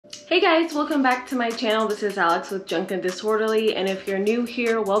Hey guys, welcome back to my channel. This is Alex with Junk and Disorderly, and if you're new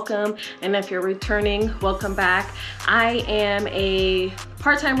here, welcome, and if you're returning, welcome back. I am a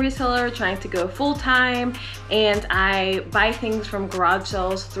part-time reseller trying to go full-time, and I buy things from garage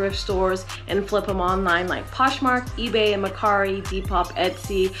sales, thrift stores, and flip them online like Poshmark, eBay, and Mercari, Depop,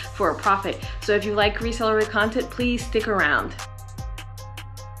 Etsy for a profit. So if you like reseller content, please stick around.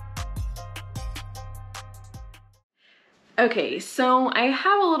 Okay, so I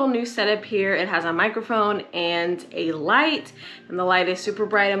have a little new setup here. It has a microphone and a light, and the light is super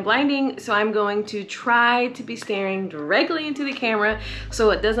bright and blinding, so I'm going to try to be staring directly into the camera so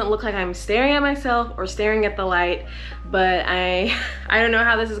it doesn't look like I'm staring at myself or staring at the light, but I don't know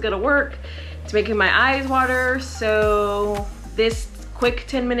how this is gonna work. It's making my eyes water, so this quick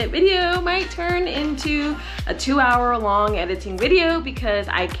 10-minute video might turn into a 2-hour long editing video because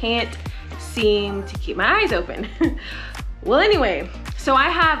I can't seem to keep my eyes open. Well, anyway, so I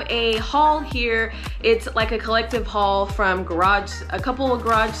have a haul here. It's like a collective haul from a couple of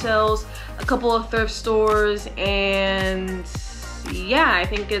garage sales, a couple of thrift stores, and yeah, I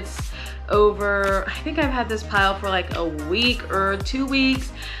think I've had this pile for like a week or 2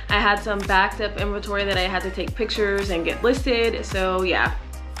 weeks. I had some backed up inventory that I had to take pictures and get listed, so yeah.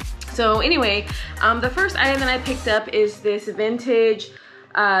 So anyway, the first item that I picked up is this vintage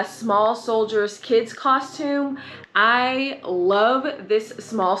Small Soldiers kids costume. I love this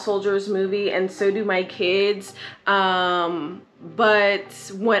Small Soldiers movie, and so do my kids, but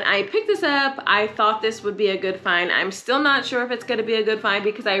when I picked this up, I thought this would be a good find. I'm still not sure if it's going to be a good find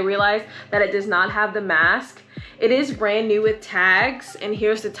because I realized that it does not have the mask. It is brand new with tags, and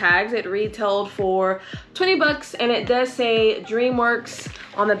here's the tags. It retailed for 20 bucks, and it does say DreamWorks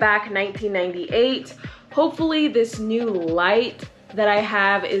on the back, 1998. Hopefully this new light that I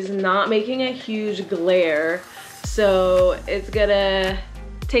have is not making a huge glare, so it's gonna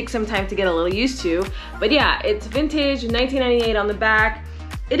take some time to get a little used to. But yeah, it's vintage, 1998 on the back.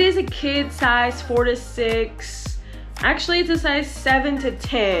 It is a kid size 4 to 6. Actually, it's a size 7 to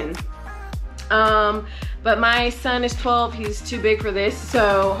 10. But my son is 12, he's too big for this,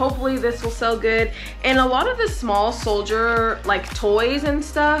 so hopefully this will sell good. And a lot of the Small Soldier like toys and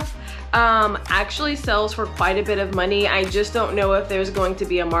stuff actually sells for quite a bit of money. I just don't know if there's going to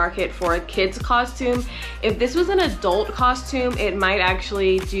be a market for a kid's costume. If this was an adult costume, it might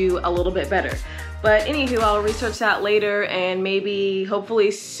actually do a little bit better. But anywho, I'll research that later and maybe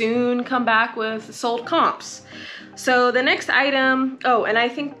hopefully soon come back with sold comps. So the next item, oh, and I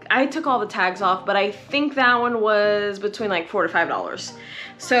think I took all the tags off, but I think that one was between like $4 to $5.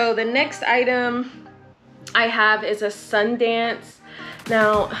 So the next item I have is a Sundance.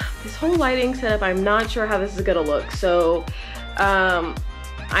 Now, this whole lighting setup, I'm not sure how this is gonna look. So I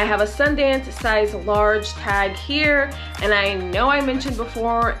have a Sundance size large tag here, and I know I mentioned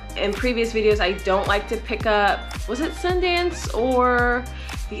before in previous videos I don't like to pick up, was it Sundance or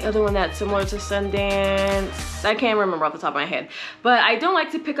the other one that's similar to Sundance? I can't remember off the top of my head, but I don't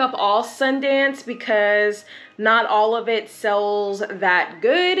like to pick up all Sundance because not all of it sells that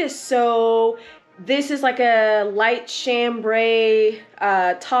good. So this is like a light chambray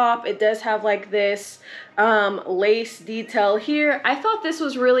top. It does have like this lace detail here. I thought this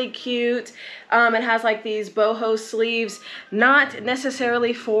was really cute. It has like these boho sleeves, not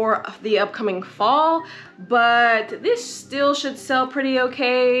necessarily for the upcoming fall, but this still should sell pretty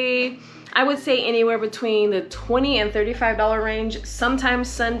okay. I would say anywhere between the $20 and $35 range. Sometimes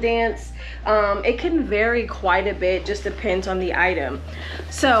Sundance, it can vary quite a bit, just depends on the item.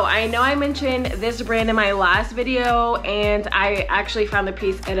 So I know I mentioned this brand in my last video, and I actually found the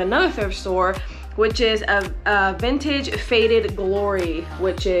piece at another thrift store, which is a Vintage Faded Glory,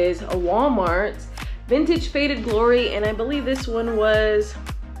 which is a Walmart's Vintage Faded Glory, and I believe this one was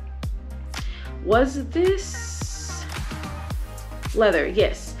this leather?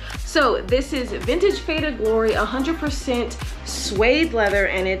 Yes. So this is Vintage Faded Glory, 100% suede leather,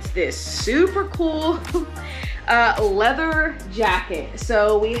 and it's this super cool leather jacket.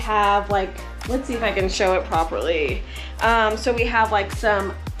 So we have like, let's see if I can show it properly. So we have like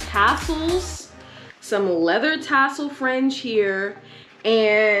some tassels, some leather tassel fringe here,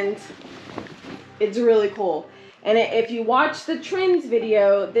 and it's really cool. And if you watch the trends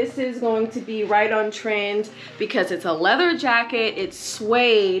video, this is going to be right on trend because it's a leather jacket, it's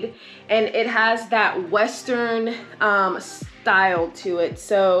suede, and it has that Western style to it.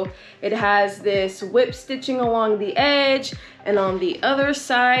 So it has this whip stitching along the edge, and on the other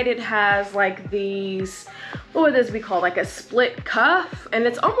side it has like these, what would this be called, like a split cuff, and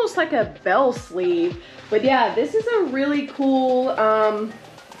it's almost like a bell sleeve. But yeah, this is a really cool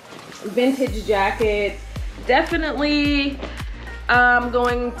vintage jacket. Definitely I'm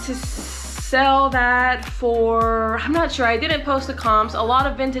going to sell that for, I'm not sure, I didn't post the comps. A lot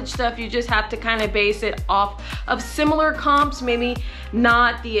of vintage stuff, you just have to kind of base it off of similar comps, maybe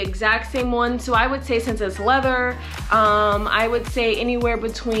not the exact same one. So I would say, since it's leather, I would say anywhere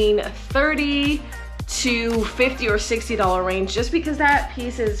between 30 to $50 or $60 range, just because that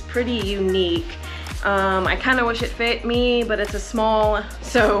piece is pretty unique. I kind of wish it fit me, but it's a small,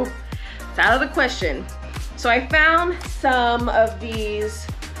 so it's out of the question. So I found some of these.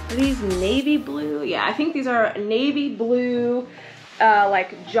 Are these navy blue? Yeah, I think these are navy blue,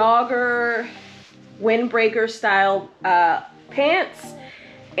 like jogger, windbreaker style pants.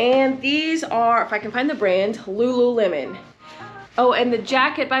 And these are, if I can find the brand, Lululemon. Oh, and the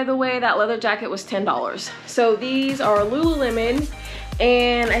jacket, by the way, that leather jacket was $10. So these are Lululemon,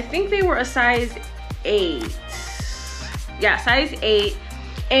 and I think they were a size 8. Yeah, size 8.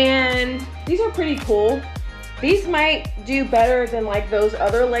 And these are pretty cool. These might do better than like those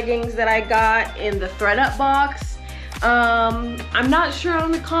other leggings that I got in the ThredUp box. I'm not sure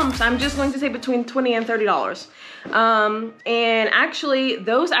on the comps. I'm just going to say between $20 and $30. And actually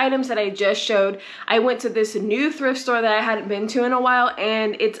those items that I just showed, I went to this new thrift store that I hadn't been to in a while,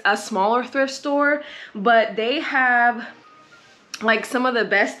 and it's a smaller thrift store, but they have like some of the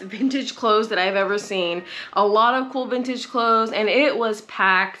best vintage clothes that I've ever seen. A lot of cool vintage clothes, and it was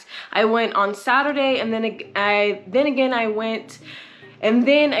packed. I went on Saturday, and then again I went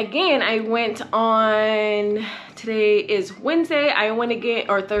on, today is Wednesday, I went again,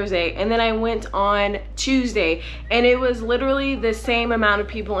 or Thursday, and then I went on Tuesday, and it was literally the same amount of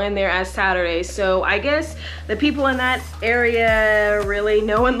people in there as Saturday. So I guess the people in that area really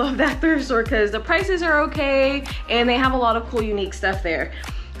know and love that thrift store, because the prices are okay, and they have a lot of cool, unique stuff there.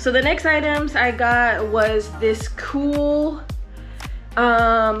 So the next items I got was this cool,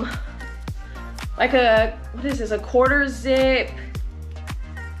 like a, what is this, a quarter zip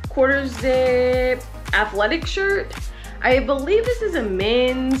athletic shirt. I believe this is a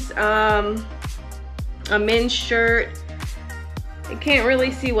men's shirt. I can't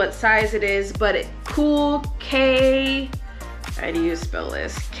really see what size it is, but cool, how do you spell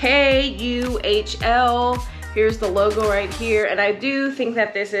this? K-U-H-L. Here's the logo right here, and I do think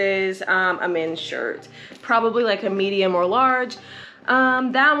that this is a men's shirt, probably like a medium or large.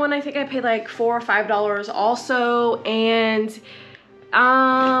 That one I think I paid like $4 or $5 also, and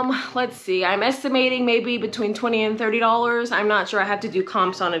let's see, I'm estimating maybe between $20 and $30. I'm not sure, I have to do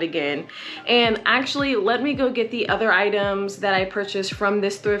comps on it again. And actually, let me go get the other items that I purchased from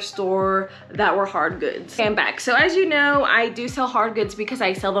this thrift store that were hard goods. Okay, I'm back. So as you know, I do sell hard goods because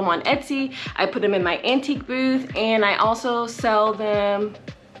I sell them on Etsy. I put them in my antique booth, and I also sell them,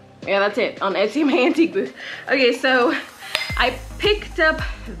 yeah, that's it, on Etsy, my antique booth. Okay, so I picked up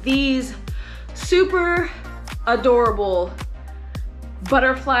these super adorable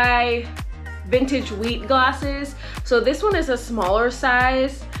butterfly vintage wheat glasses. So this one is a smaller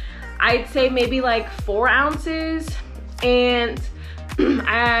size. I'd say maybe like 4 ounces. And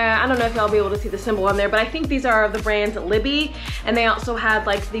I don't know if y'all be able to see the symbol on there, but I think these are the brand Libby. And they also had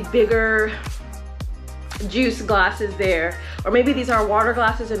like the bigger juice glasses there. Or maybe these are water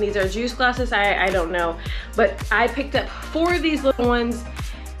glasses and these are juice glasses. I don't know. But I picked up 4 of these little ones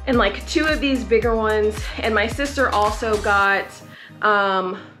and like 2 of these bigger ones. And my sister also got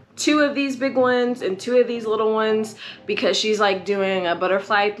 2 of these big ones and 2 of these little ones because she's like doing a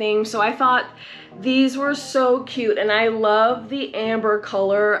butterfly thing. So I thought these were so cute, and I love the amber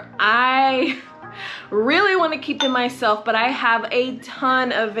color. I really want to keep them myself, but I have a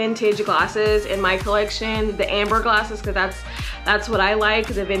ton of vintage glasses in my collection, the amber glasses, because that's what I like,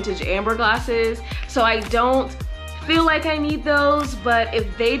 the vintage amber glasses. So I don't feel like I need those, but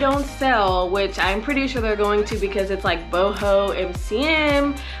if they don't sell, which I'm pretty sure they're going to because it's like boho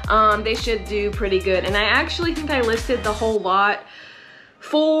MCM, they should do pretty good. And I actually think I listed the whole lot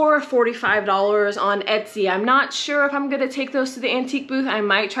for $45 on Etsy. I'm not sure if I'm gonna take those to the antique booth. I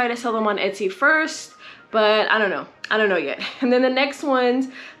might try to sell them on Etsy first, but I don't know. I don't know yet. And then the next ones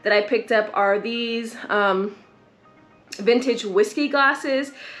that I picked up are these vintage whiskey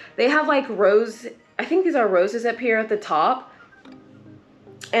glasses. They have like rose, I think these are roses up here at the top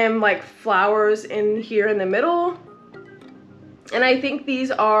and like flowers in here in the middle. And I think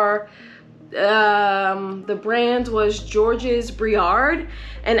these are, the brand was George's Briard.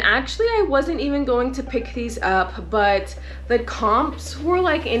 And actually I wasn't even going to pick these up, but the comps were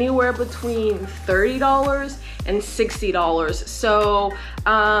like anywhere between $30 and $60. So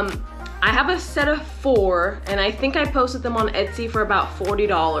I have a set of 4, and I think I posted them on Etsy for about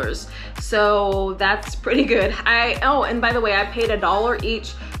 $40. So that's pretty good. Oh, and by the way, I paid $1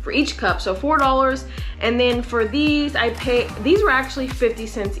 each for each cup, so $4. And then for these, these were actually 50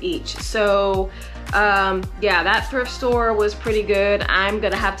 cents each. So yeah, that thrift store was pretty good. I'm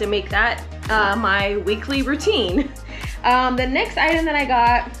gonna have to make that my weekly routine. The next item that I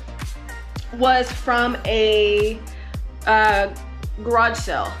got was from a garage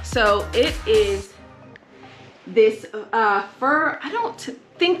sale. So it is this fur, I don't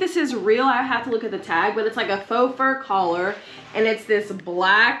think this is real, I have to look at the tag, but it's like a faux fur collar, and it's this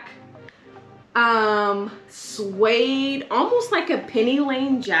black suede, almost like a penny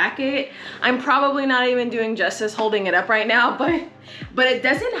lane jacket. I'm probably not even doing justice holding it up right now, but it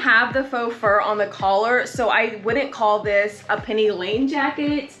doesn't have the faux fur on the collar, so I wouldn't call this a penny lane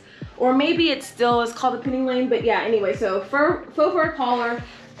jacket, or maybe it still is called a penny lane. But yeah, anyway, so faux fur collar,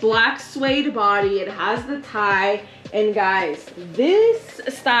 black suede body, it has the tie. And guys, this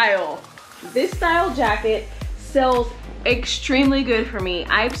style jacket sells extremely good for me.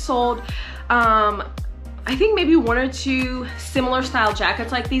 I've sold I think maybe 1 or 2 similar style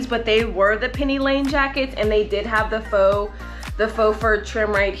jackets like these, but they were the penny lane jackets, and they did have the faux fur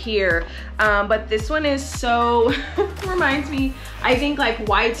trim right here. But this one is so reminds me, I think, like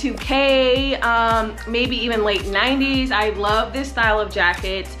Y2K, maybe even late 90s. I love this style of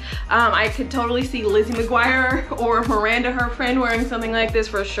jacket. I could totally see Lizzie McGuire or Miranda, her friend, wearing something like this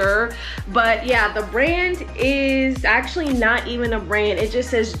for sure. But yeah, the brand is actually not even a brand. It just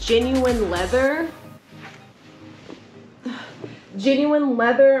says genuine leather. Genuine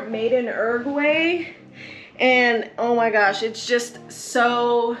leather made in Uruguay. And oh my gosh, it's just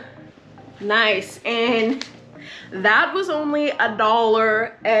so nice. And that was only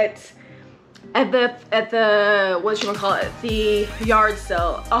 $1 at the whatchamacallit, the yard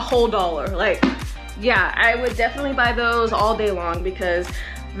sale, a whole $1. Like, yeah, I would definitely buy those all day long, because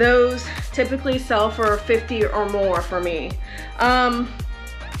those typically sell for 50 or more for me. The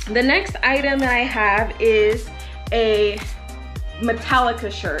next item that I have is a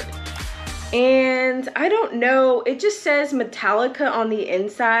Metallica shirt. And I don't know, it just says Metallica on the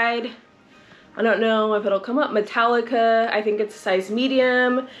inside. I don't know if it'll come up. Metallica, I think it's a size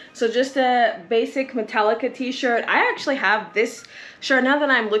medium. So just a basic Metallica t-shirt. I actually have this shirt. Now that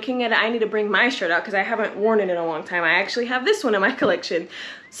I'm looking at it, I need to bring my shirt out because I haven't worn it in a long time. I actually have this one in my collection.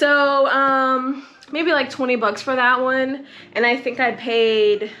 So maybe like 20 bucks for that one. And I think I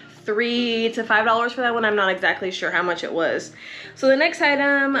paid $3 to $5 for that one. I'm not exactly sure how much it was. So the next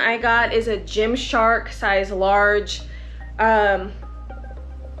item I got is a Gymshark size large,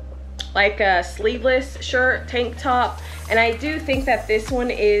 like a sleeveless shirt, tank top. And I do think that this one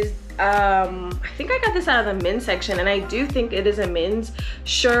is, I think I got this out of the men's section, and I do think it is a men's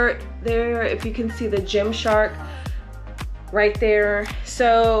shirt there, if you can see the Gymshark right there.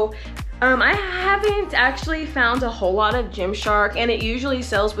 So I haven't actually found a whole lot of Gymshark, and it usually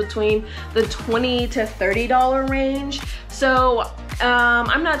sells between the $20 to $30 range. So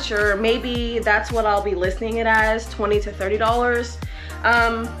I'm not sure, maybe that's what I'll be listing it as, $20 to $30.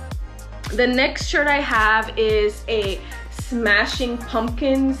 The next shirt I have is a Smashing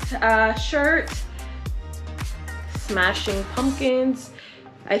Pumpkins shirt. Smashing Pumpkins,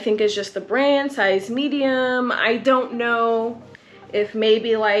 I think is just the brand, size medium. I don't know if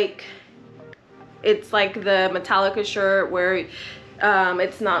maybe like it's like the Metallica shirt where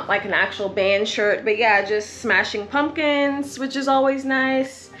it's not like an actual band shirt, but yeah, just Smashing Pumpkins, which is always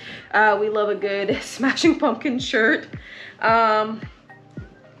nice. We love a good Smashing Pumpkins shirt.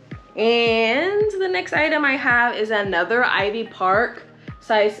 And the next item I have is another Ivy Park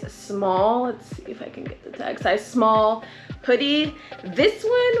size small. Let's see if I can get the tag. Size small hoodie. This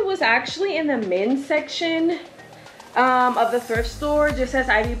one was actually in the men's section of the thrift store. Just says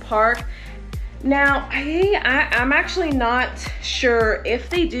Ivy Park. Now I'm actually not sure if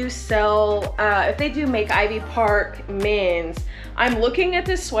they do sell, if they do make Ivy Park men's. I'm looking at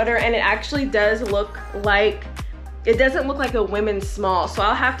this sweater and it actually does look like, it doesn't look like a women's small. So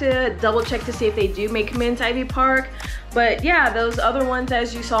I'll have to double check to see if they do make men's Ivy Park. But yeah, those other ones,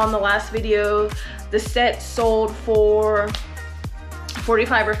 as you saw in the last video, the set sold for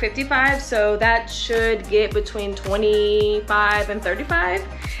 $45 or $55. So that should get between $25 and $35.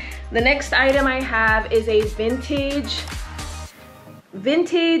 The next item I have is a vintage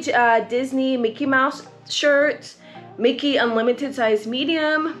Disney Mickey Mouse shirt, Mickey Unlimited size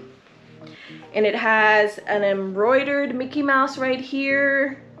medium. And it has an embroidered Mickey Mouse right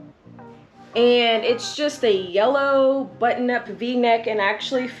here. And it's just a yellow button-up V-neck and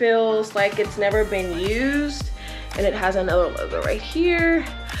actually feels like it's never been used. And it has another logo right here.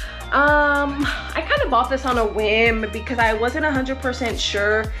 I kind of bought this on a whim because I wasn't 100%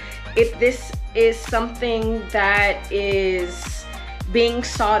 sure if this is something that is being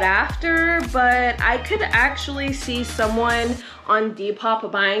sought after, but I could actually see someone on Depop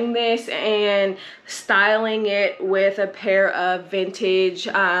buying this and styling it with a pair of vintage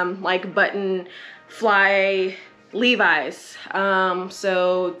like button fly Levi's.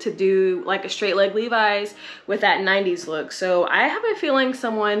 So to do like a straight leg Levi's with that 90s look. So I have a feeling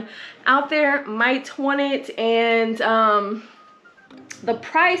someone out there might want it, and the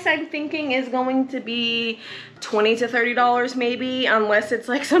price I'm thinking is going to be $20 to $30 maybe, unless it's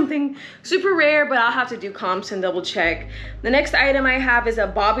like something super rare, but I'll have to do comps and double check. The next item I have is a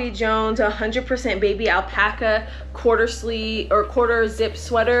Bobby Jones 100% baby alpaca quarter sleeve or quarter zip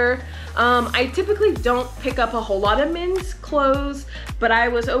sweater. I typically don't pick up a whole lot of men's clothes, but I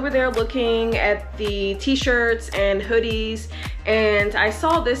was over there looking at the t-shirts and hoodies, and I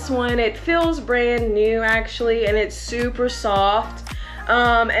saw this one. It feels brand new actually, and it's super soft.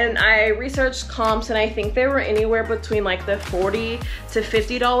 And I researched comps, and I think they were anywhere between like the $40 to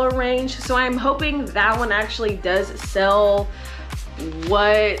 $50 range. So I'm hoping that one actually does sell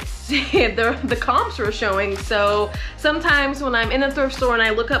what the comps were showing. So sometimes when I'm in a thrift store and I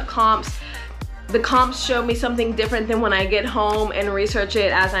look up comps, the comps show me something different than when I get home and research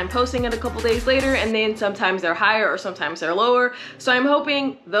it as I'm posting it a couple days later, and then sometimes they're higher or sometimes they're lower. So I'm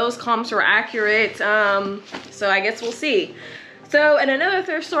hoping those comps were accurate. So I guess we'll see. So in another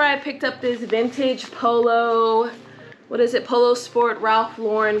thrift store, I picked up this vintage polo, what is it? Polo Sport Ralph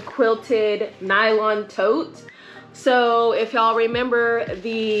Lauren quilted nylon tote. So if y'all remember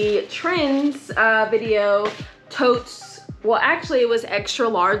the trends video, totes, well actually it was extra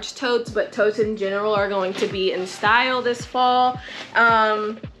large totes, but totes in general are going to be in style this fall.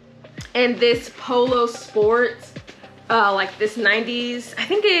 And this Polo Sport, like this 90s, I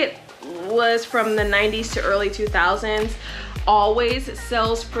think it was from the 90s to early 2000s, always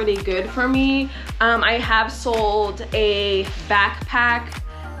sells pretty good for me. I have sold a backpack,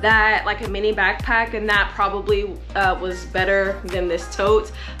 that like a mini backpack, and that probably was better than this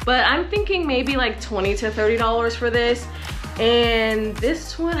tote, but I'm thinking maybe like $20 to $30 for this. And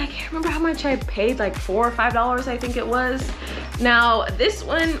this one, I can't remember how much I paid, like $4 or $5 I think it was. Now this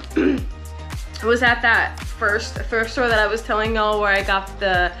one was at that first thrift store that I was telling y'all where I got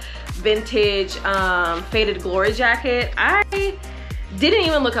the vintage faded glory jacket. I didn't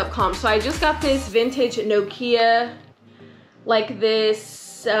even look up comps, so I just got this vintage Nokia, like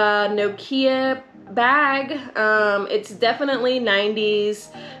this Nokia bag. It's definitely 90s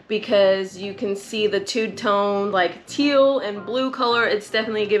because you can see the two-tone like teal and blue color. It's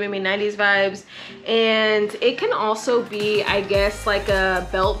definitely giving me 90s vibes. And it can also be, I guess, like a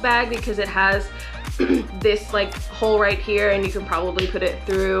belt bag because it has this like hole right here, and you can probably put it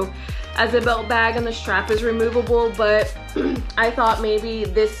through as a belt bag, and the strap is removable. But I thought maybe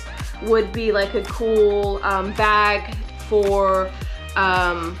this would be like a cool bag for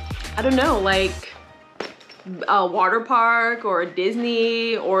I don't know, like a water park or a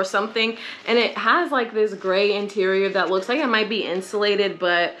Disney or something. And it has like this gray interior that looks like it might be insulated,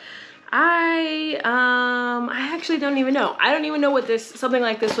 but I actually don't even know. I don't even know what something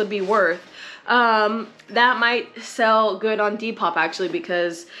like this would be worth. That might sell good on Depop actually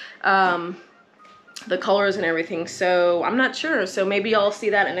because the colors and everything, so I'm not sure. So maybe I'll see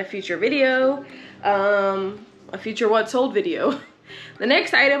that in a future video, a future what sold video. The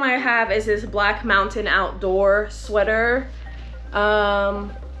next item I have is this Black Mountain Outdoor sweater.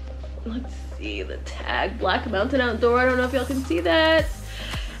 Let's see the tag, Black Mountain Outdoor. I don't know if y'all can see that.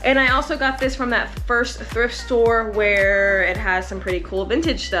 And I also got this from that first thrift store where it has some pretty cool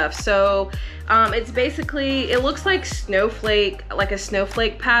vintage stuff. So it's basically, it looks like snowflake, like a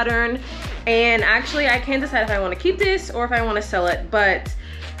snowflake pattern. And actually I can't decide if I want to keep this or if I want to sell it, but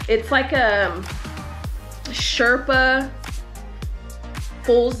it's like a Sherpa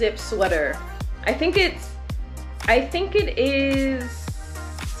full zip sweater. I think it is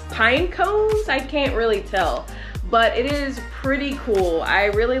pine cones. I can't really tell, but it is pretty cool. I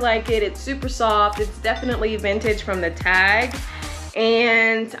really like it. It's super soft. It's definitely vintage from the tag,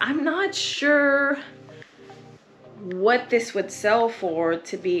 and I'm not sure what this would sell for,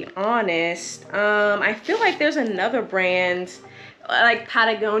 to be honest. I feel like there's another brand like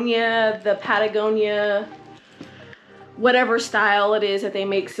Patagonia, the Patagonia whatever style it is that they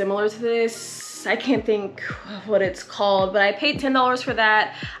make similar to this. I can't think of what it's called, but I paid $10 for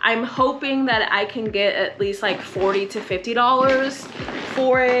that. I'm hoping that I can get at least like $40 to $50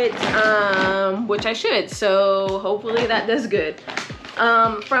 for it, which I should. So hopefully that does good.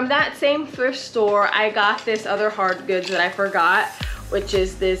 From that same thrift store, I got this other hard goods that I forgot, which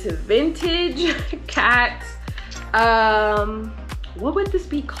is this vintage cat. What would this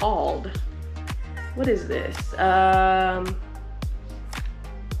be called? What is this?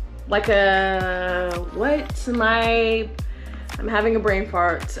 like a, I'm having a brain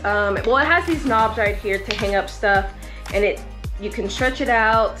fart. Well, it has these knobs right here to hang up stuff, and you can stretch it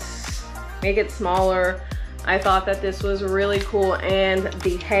out, make it smaller. I thought that this was really cool, and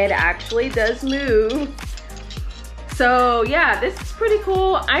the head actually does move. So yeah, this is pretty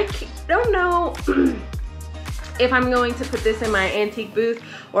cool. I don't know if I'm going to put this in my antique booth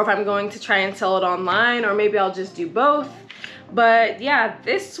or if I'm going to try and sell it online, or maybe I'll just do both. But yeah,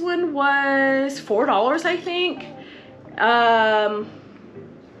 this one was $4, I think. I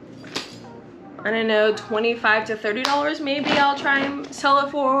don't know, $25 to $30 maybe I'll try and sell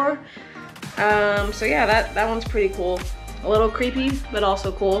it for. So yeah, that one's pretty cool. A little creepy, but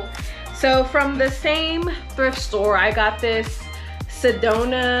also cool. So from the same thrift store, I got this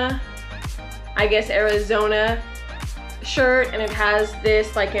Sedona, I guess Arizona shirt, and it has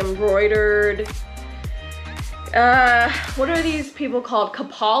this like embroidered, what are these people called?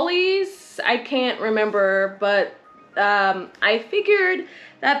 Kapalis? I can't remember, but I figured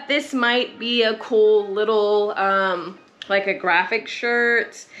that this might be a cool little, like a graphic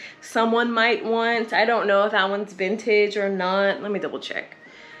shirt someone might want. I don't know if that one's vintage or not. Let me double check.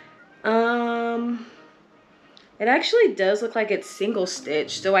 It actually does look like it's single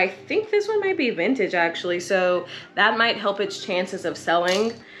stitched, so I think this one might be vintage actually, so that might help its chances of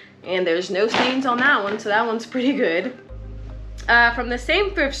selling. And there's no stains on that one, so that one's pretty good. From the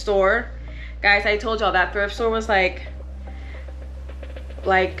same thrift store, guys, I told y'all that thrift store was like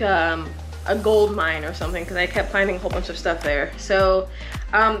a gold mine or something, because I kept finding a whole bunch of stuff there. So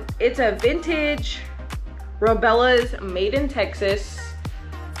it's a vintage Robella's made in Texas,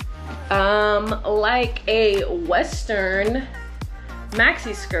 like a Western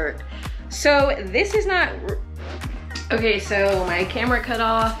maxi skirt. So this is not, okay, so my camera cut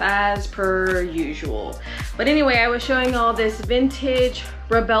off as per usual. But anyway, I was showing all this vintage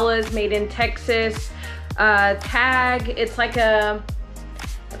Robella's made in Texas tag. It's like an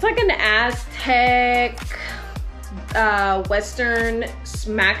Aztec Western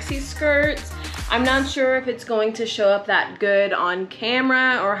maxi skirt. I'm not sure if it's going to show up that good on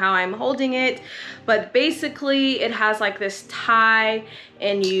camera or how I'm holding it, but basically it has like this tie,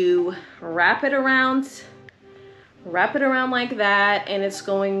 and you wrap it around like that, and it's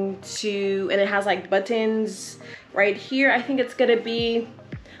going to, and it has like buttons right here. I think it's gonna be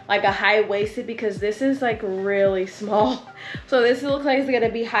like a high-waisted, because this is like really small. So this looks like it's gonna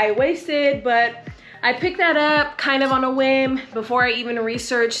be high-waisted, but I picked that up kind of on a whim before I even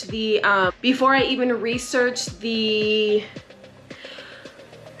researched the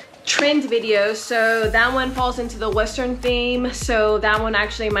trend video. So that one falls into the Western theme, so that one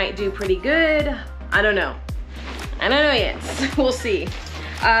actually might do pretty good. I don't know yet. We'll see.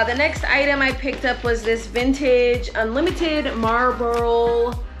 The next item I picked up was this vintage unlimited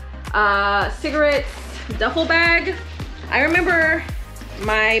Marlboro cigarettes duffel bag. I remember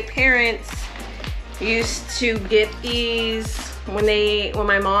my parents used to get these when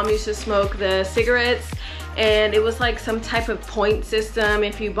my mom used to smoke the cigarettes, and it was like some type of point system.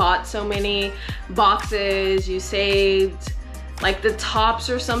 If you bought so many boxes, you saved like the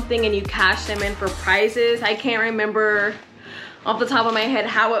tops or something, and you cashed them in for prizes. I can't remember off the top of my head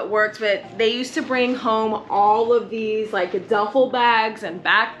how it works, but they used to bring home all of these like duffel bags and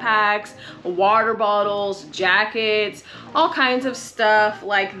backpacks, water bottles, jackets, all kinds of stuff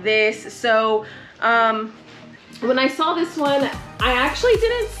like this. So when I saw this one, I actually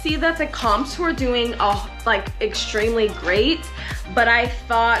didn't see that the comps were doing like extremely great, but I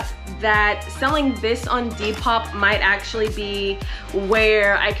thought that selling this on Depop might actually be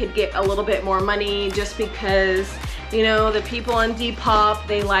where I could get a little bit more money, just because, you know, the people on Depop,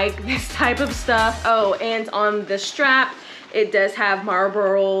 they like this type of stuff. Oh, and on the strap, it does have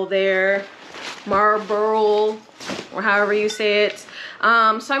Marlboro there, Marlboro, or however you say it. So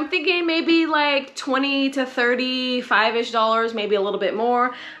I'm thinking maybe like 20 to 35-ish dollars, maybe a little bit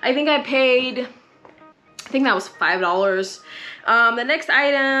more. I think that was $5. The next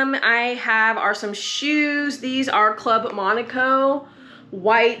item I have are some shoes. These are Club Monaco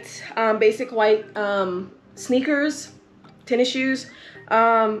white, basic white sneakers, tennis shoes.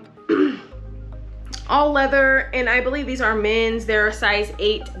 All leather, and I believe these are men's. They're a size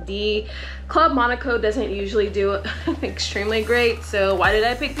 8D. Club Monaco doesn't usually do it extremely great, so why did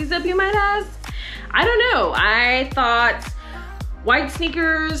I pick these up, you might ask? I don't know. I thought white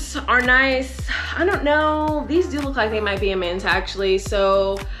sneakers are nice. I don't know. These do look like they might be a men's actually,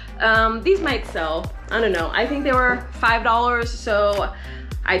 so these might sell. I don't know. I think they were $5, so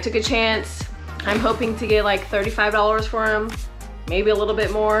I took a chance. I'm hoping to get like $35 for them. maybe a little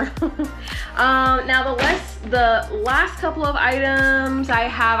bit more. Now the last couple of items I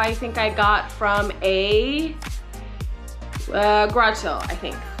have, I think I got from a garage sale, I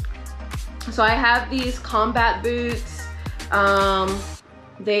think. So I have these combat boots.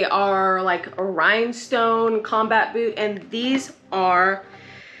 They are like a rhinestone combat boot, and these are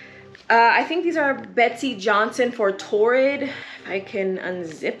I think these are Betsy Johnson for Torrid. If I can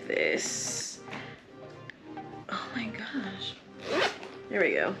unzip this. Oh my gosh. There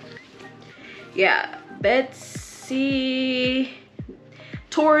we go. Yeah, Betsy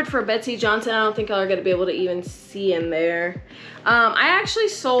Torrid for Betsy Johnson. I don't think y'all are gonna be able to even see in there. I actually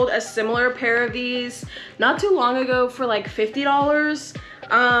sold a similar pair of these not too long ago for like $50.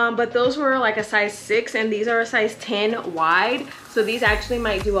 But those were like a size 6 and these are a size 10 wide. So these actually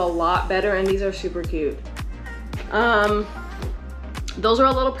might do a lot better, and these are super cute. Those were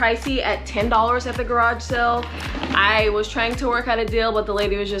a little pricey at $10 at the garage sale. I was trying to work out a deal, but the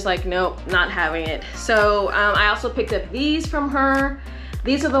lady was just like, nope, not having it. So I also picked up these from her.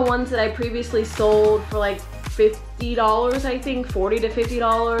 These are the ones that I previously sold for like $50, I think, $40 to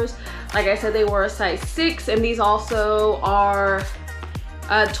 $50. Like I said, they were a size 6, and these also are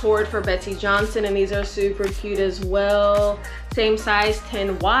Torrid for Betsy Johnson, and these are super cute as well. Same size,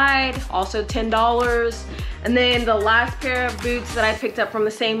 10 wide, also $10. And then the last pair of boots that I picked up from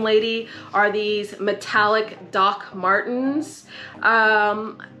the same lady are these metallic Doc Martens.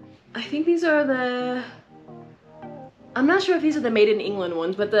 I think these are the, I'm not sure if these are the made in England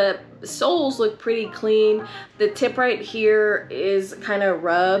ones, but the soles look pretty clean. The tip right here is kind of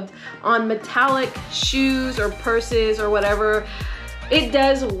rubbed. On metallic shoes or purses or whatever, it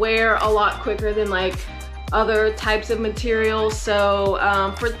does wear a lot quicker than like other types of materials. So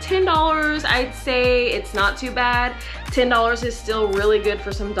for $10, I'd say it's not too bad. $10 is still really good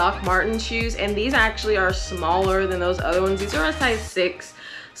for some Doc Marten shoes, and these actually are smaller than those other ones. These are a size 6.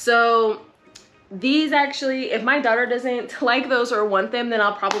 So these actually, if my daughter doesn't like those or want them, then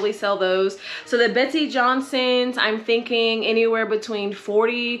I'll probably sell those. So the Betsy Johnsons, I'm thinking anywhere between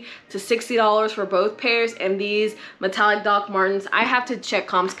 $40 to $60 for both pairs, and these metallic Doc Martens, I have to check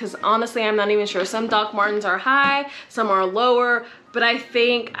comps because honestly I'm not even sure. Some Doc Martens are high, some are lower, but I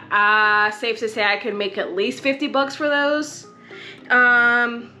think safe to say I can make at least 50 bucks for those.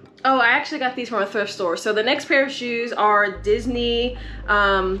 Oh, I actually got these from a thrift store. So the next pair of shoes are Disney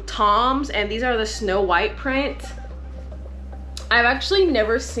Toms, and these are the Snow White print. I've actually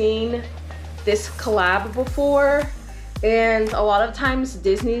never seen this collab before, and a lot of times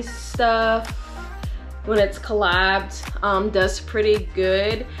Disney stuff, when it's collabed, does pretty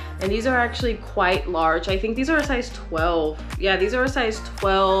good. And these are actually quite large. I think these are a size 12. Yeah, these are a size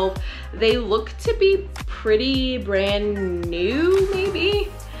 12. They look to be pretty brand new,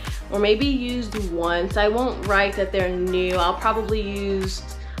 maybe. Or maybe used once. I won't write that they're new. I'll probably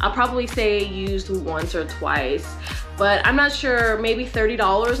say used once or twice, but I'm not sure. Maybe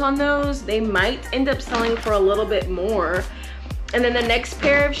 $30 on those. They might end up selling for a little bit more. And then the next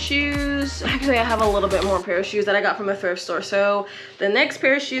pair of shoes, actually I have a little bit more pair of shoes that I got from a thrift store. So the next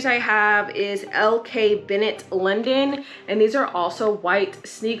pair of shoes I have is LK Bennett London, and these are also white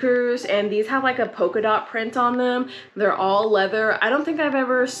sneakers, and these have like a polka dot print on them. They're all leather. I don't think I've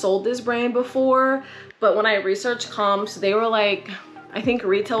ever sold this brand before, but when I researched comps, they were like, I think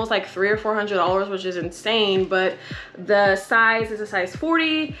retail was like $300 or $400, which is insane, but the size is a size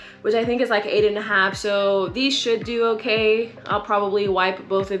 40, which I think is like 8.5, so these should do okay. I'll probably wipe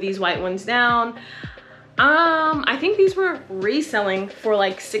both of these white ones down. I think these were reselling for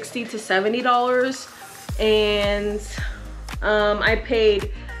like $60 to $70, and I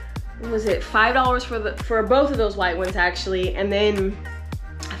paid, what was it, $5 for both of those white ones actually, and then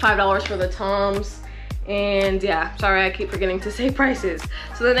 $5 for the Toms. And yeah, sorry, I keep forgetting to say prices.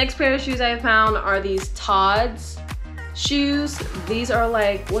 So the next pair of shoes I found are these Todd's shoes. These are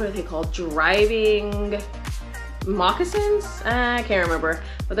like, what are they called? Driving moccasins? I can't remember,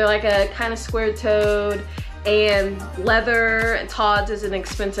 but they're like a kind of square-toed and leather. Todd's is an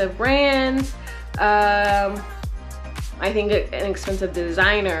expensive brand. I think an expensive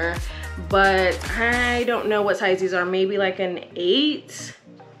designer, but I don't know what size these are. Maybe like an 8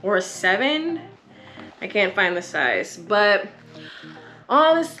 or a 7. I can't find the size, but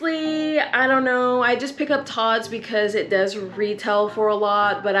honestly, I don't know. I just pick up Todd's because it does retail for a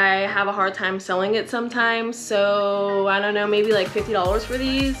lot, but I have a hard time selling it sometimes. So I don't know, maybe like $50 for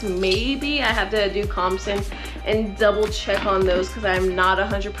these, maybe. I have to do comps and double check on those because I'm not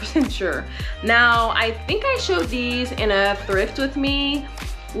 100% sure. Now, I think I showed these in a thrift with me,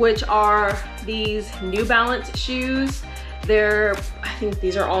 which are these New Balance shoes. I think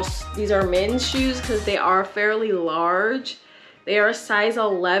these are men's shoes because they are fairly large, They are size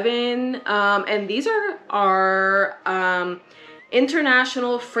 11, and these are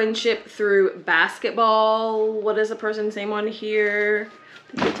international friendship through basketball. What is the person's name on here?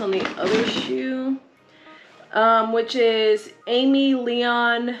 I think it's on the other shoe, which is Amy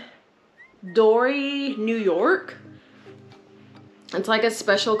Leon Dory, New York. It's like a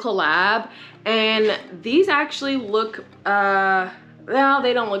special collab, and these actually look, well,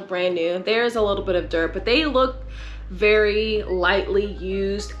 they don't look brand new. There's a little bit of dirt, but they look very lightly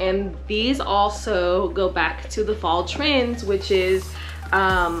used. And these also go back to the fall trends, which is,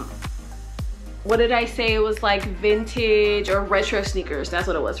 what did I say? It was like vintage or retro sneakers. That's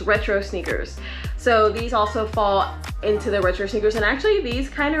what it was, retro sneakers. So these also fall into the retro sneakers, and actually these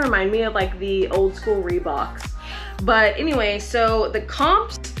kind of remind me of like the old school Reeboks. But anyway, so the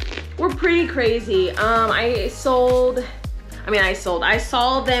comps were pretty crazy. I saw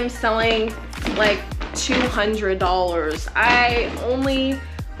them selling like $200. I only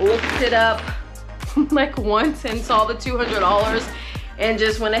looked it up like once and saw the $200 and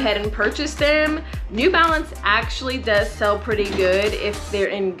just went ahead and purchased them. New Balance actually does sell pretty good if they're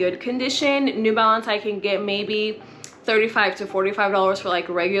in good condition. New Balance I can get maybe $35 to $45 for like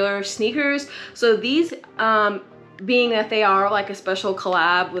regular sneakers. So these, being that they are like a special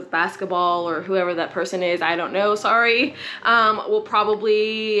collab with basketball or whoever that person is, I don't know, sorry, will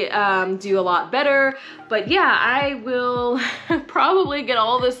probably do a lot better. But yeah, I will probably get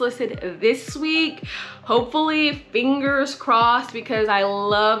all this listed this week. Hopefully, fingers crossed, because I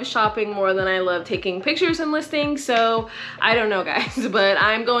love shopping more than I love taking pictures and listing. So I don't know, guys, but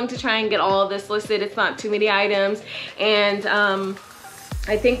I'm going to try and get all of this listed. It's not too many items, and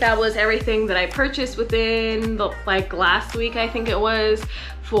I think that was everything that I purchased within the, like last week, I think it was,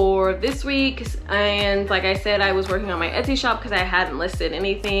 for this week. And like I said, I was working on my Etsy shop because I hadn't listed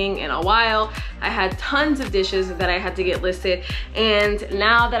anything in a while. I had tons of dishes that I had to get listed, and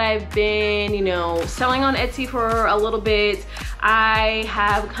now that I've been, you know, selling on Etsy for a little bit, I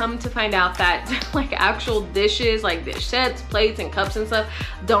have come to find out that like actual dishes, like dish sets, plates, and cups and stuff,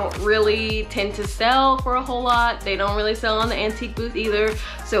 don't really tend to sell for a whole lot. They don't really sell on the antique booth either.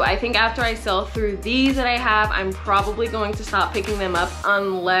 So I think after I sell through these that I have, I'm probably going to stop picking them up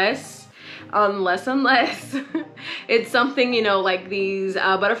unless it's something, you know, like these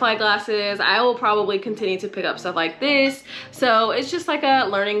butterfly glasses. I will probably continue to pick up stuff like this. So it's just like a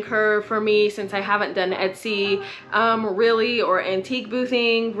learning curve for me, since I haven't done Etsy really, or antique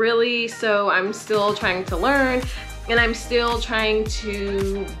boothing really. So I'm still trying to learn, and I'm still trying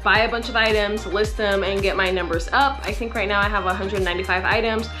to buy a bunch of items, list them, and get my numbers up. I think right now I have 195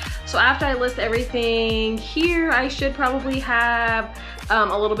 items. So after I list everything here, I should probably have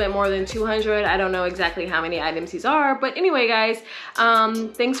a little bit more than 200. I don't know exactly how many items these are, but anyway, guys,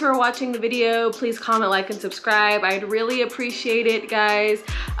 thanks for watching the video. Please comment, like, and subscribe. I'd really appreciate it, guys.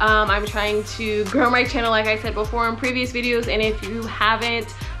 I'm trying to grow my channel, like I said before in previous videos, and if you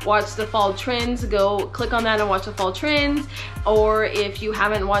haven't watched the fall trends, go click on that and watch the fall trends. Or if you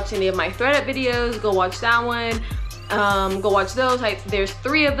haven't watched any of my ThredUp videos, go watch that one. Go watch those. There's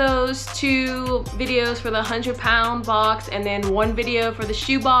 3 of those, 2 videos for the 100-pound box, and then 1 video for the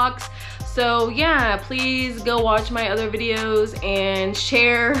shoe box. So yeah, please go watch my other videos and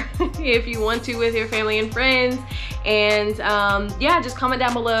share if you want to with your family and friends. And yeah, just comment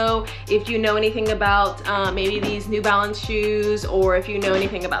down below if you know anything about maybe these New Balance shoes, or if you know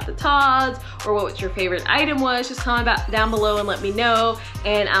anything about the Tods, or what your favorite item was. Just comment down below and let me know,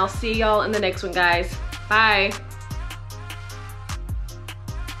 and I'll see y'all in the next one, guys. Bye.